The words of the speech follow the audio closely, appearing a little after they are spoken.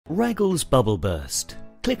Raggles Bubble Burst.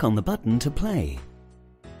 Click on the button to play.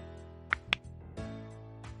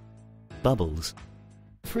 Bubbles,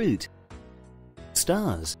 fruit,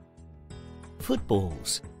 stars,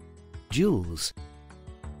 footballs, jewels,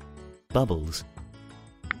 bubbles.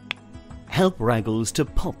 Help Raggles to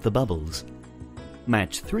pop the bubbles.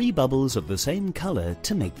 Match 3 bubbles of the same color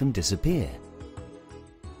to make them disappear.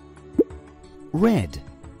 Red,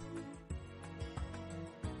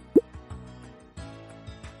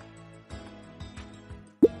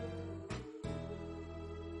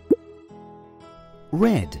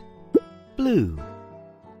 red, blue,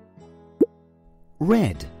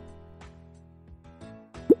 red,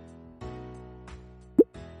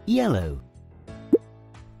 yellow,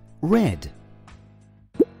 red,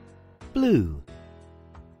 blue,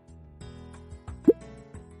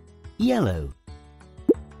 yellow,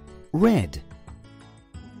 red,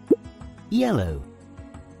 yellow,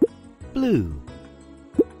 blue,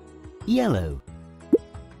 yellow.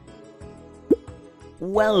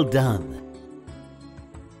 Well done!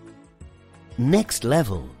 Next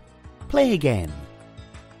level. Play again.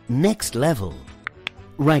 Next level.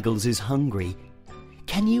 Raggles is hungry.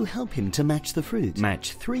 Can you help him to match the fruit?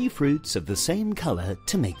 Match 3 fruits of the same color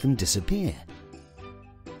to make them disappear.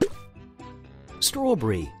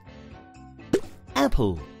 Strawberry,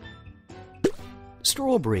 apple,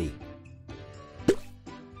 strawberry,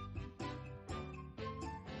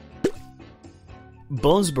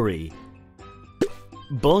 bosberry,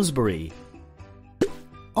 bosberry,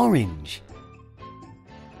 orange,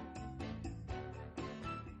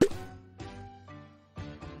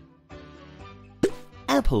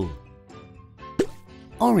 apple,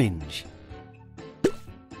 orange,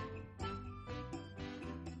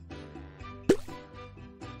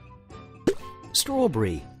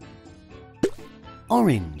 strawberry,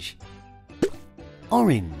 orange,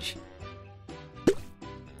 orange,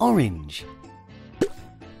 orange,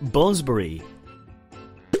 bosberry,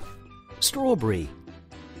 strawberry,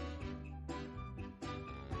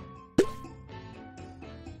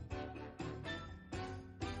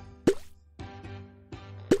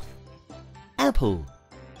 apple,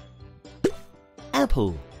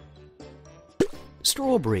 apple,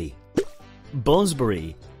 strawberry,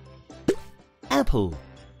 bosberry, apple,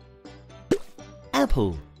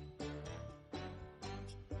 apple,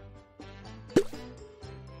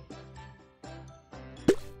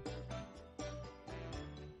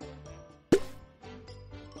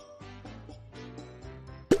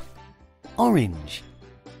 orange,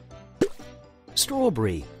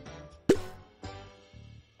 strawberry,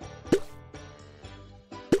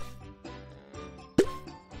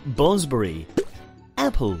 bosberry,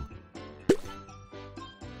 apple,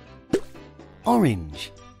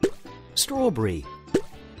 orange, strawberry,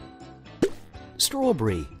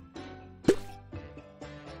 strawberry,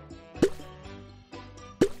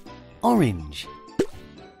 orange,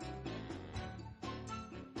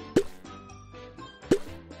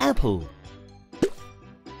 apple.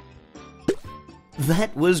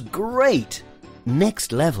 That was great!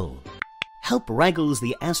 Next level. Help Raggles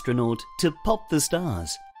the astronaut to pop the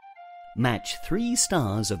stars. Match 3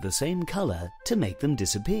 stars of the same color to make them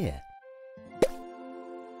disappear.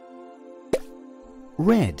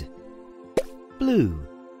 Red, blue,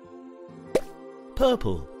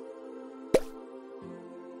 purple,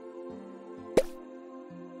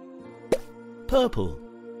 purple,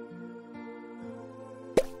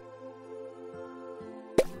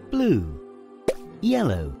 blue,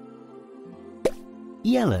 yellow,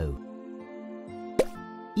 yellow,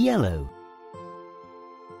 yellow,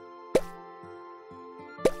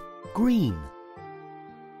 green,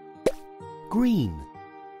 green,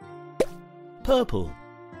 purple,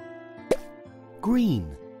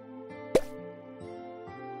 green,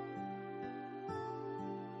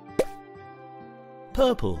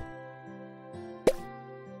 purple,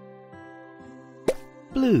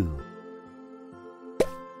 blue,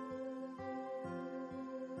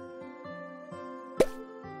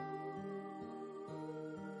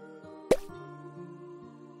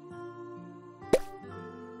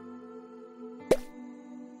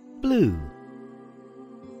 blue,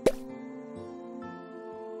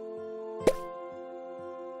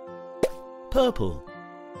 purple,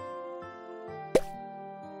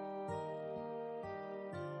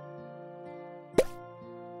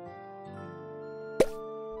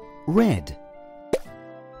 red,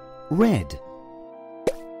 red,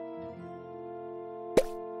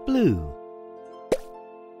 blue,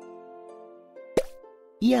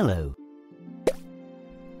 yellow,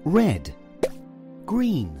 red,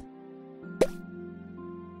 green,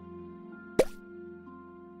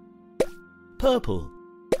 purple,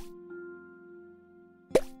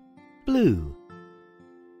 blue,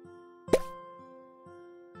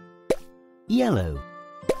 yellow,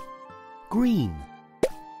 green,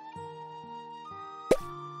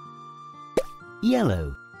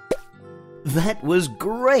 yellow. That was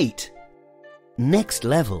great! Next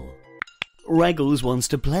level. Raggles wants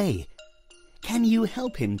to play. Can you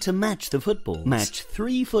help him to match the footballs? Match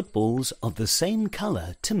 3 footballs of the same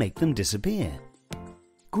color to make them disappear.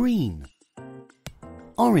 Green,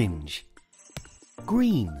 orange,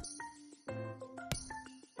 green,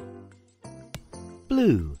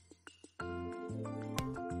 blue,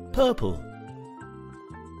 purple,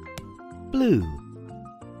 blue,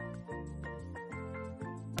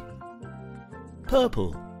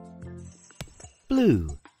 purple, blue,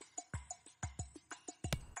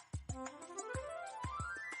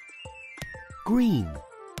 green,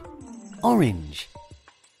 orange,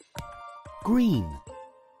 green,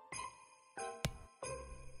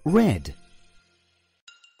 red,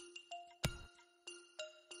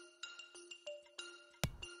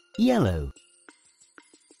 yellow,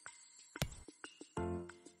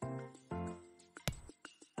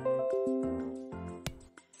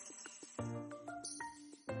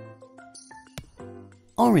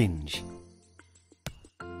 orange,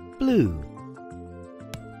 blue,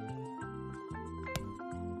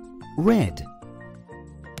 red,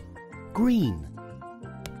 green,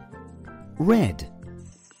 red,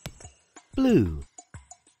 blue,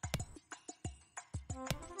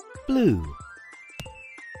 blue,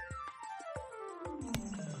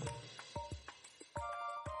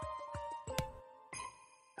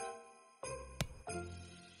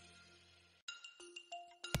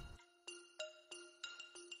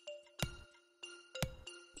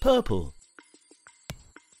 purple,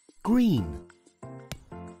 green,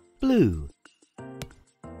 blue,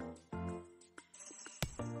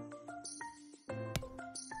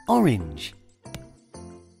 orange,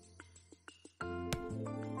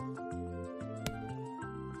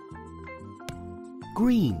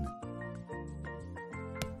 green,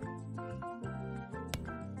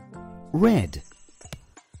 red,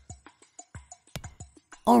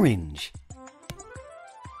 orange,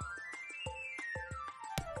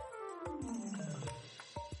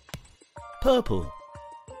 purple,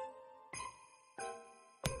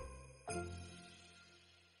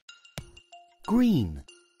 green,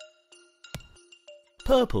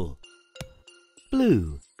 purple,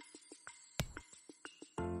 blue,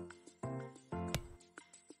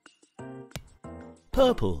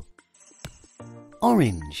 purple,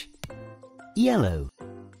 orange, yellow,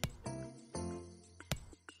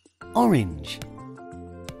 orange.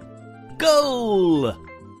 Goal!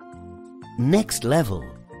 Next level.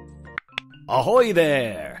 Ahoy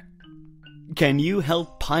there! Can you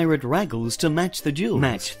help Pirate Raggles to match the jewels?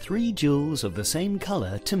 Match 3 jewels of the same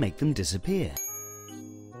color to make them disappear.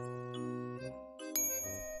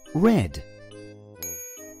 Red,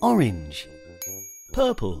 orange,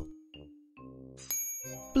 purple,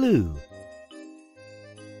 blue,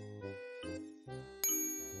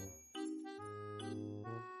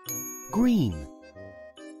 green,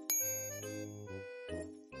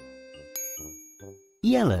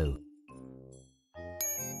 yellow,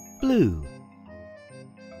 blue,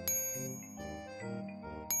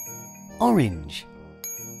 orange,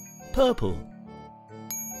 purple,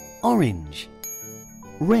 orange,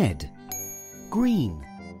 red, green,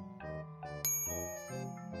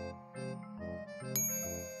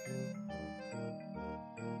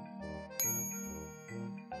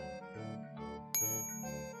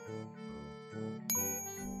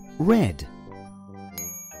 red,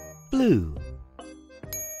 blue,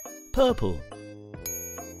 purple,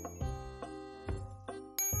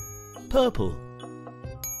 purple,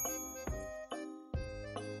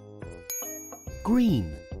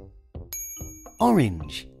 green,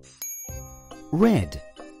 orange, red,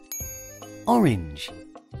 orange,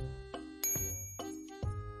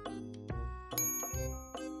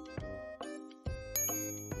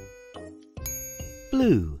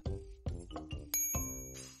 blue,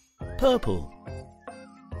 purple,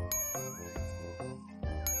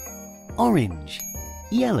 orange,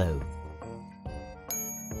 yellow,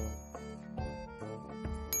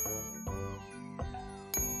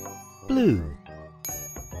 blue,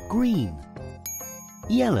 green,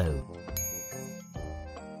 yellow,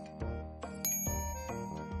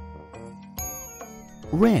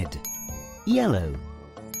 red, yellow,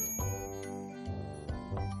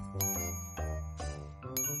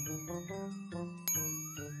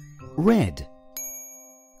 red,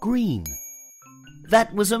 green.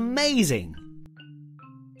 That was amazing!